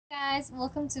guys,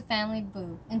 welcome to Family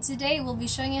Boob, and today we'll be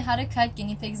showing you how to cut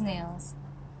guinea pig's nails.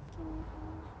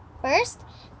 First,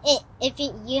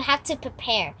 you have to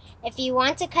prepare. If you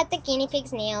want to cut the guinea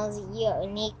pig's nails, you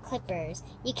need clippers.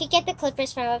 You could get the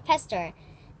clippers from a pet store.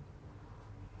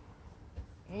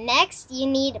 Next, you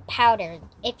need powder.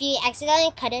 If you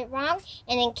accidentally cut it wrong,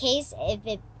 and in case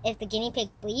if the guinea pig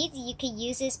bleeds, you could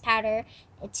use this powder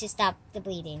to stop the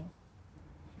bleeding.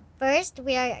 First,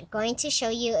 we are going to show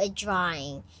you a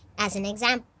drawing. As an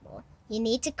example, you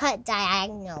need to cut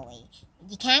diagonally.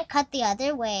 You can't cut the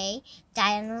other way,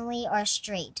 diagonally or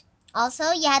straight.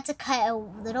 Also, you have to cut a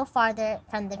little farther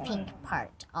from the pink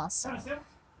part also.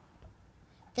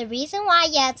 The reason why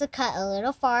you have to cut a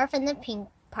little far from the pink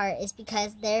part is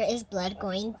because there is blood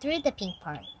going through the pink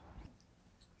part.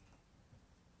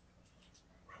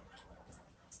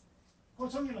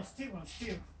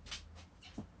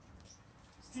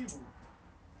 스티브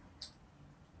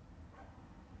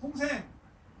동생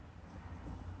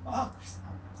아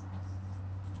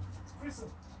크리스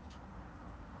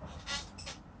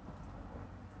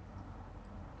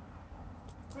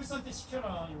크리스한테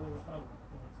시켜라 이거 하라고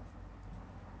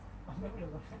안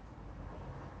배우려고 그래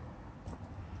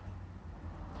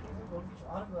그래서 놀기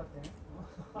좋아하는 것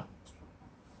같아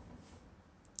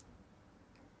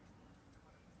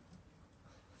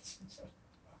진짜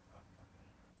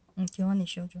교환이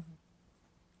쇼죠.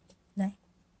 네,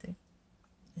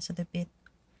 it's a little bit.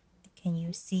 Can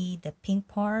you see the pink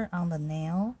part on the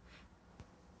nail?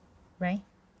 Right?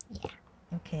 Yeah.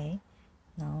 Okay.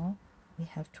 Now we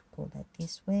have to go like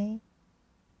this way.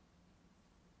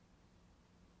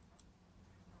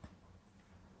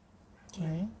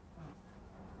 Okay.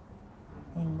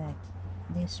 And like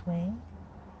this way.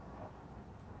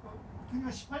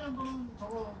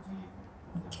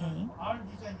 Okay.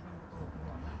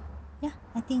 Yeah,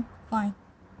 I think fine.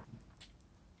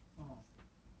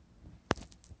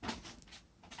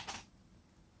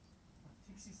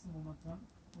 틱시스 모먼텀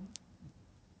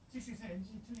틱시스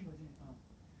엔진이 틀린 거지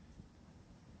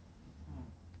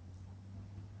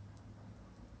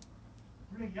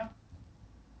블랙이야?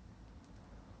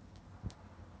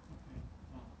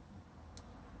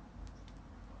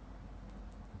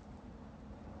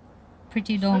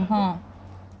 Pretty long, huh?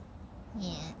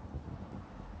 Yeah.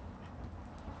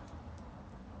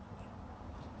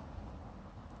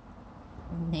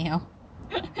 Nail.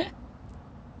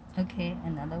 Okay,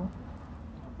 another one.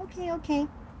 Okay.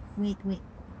 Wait.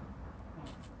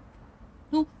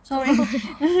 Oh, sorry.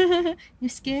 You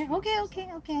scared? Okay.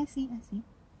 I see.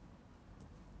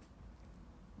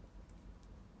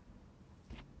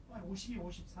 52,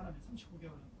 54라면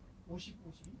 39개월 50,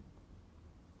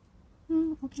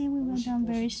 52? Okay, we will done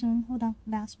very soon. Hold on,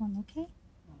 last one, okay?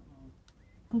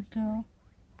 Good girl.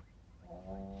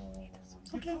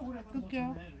 Okay, good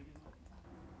girl.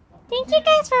 Thank you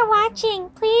guys for watching.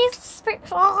 Please click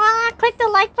the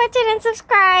like button and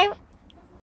subscribe.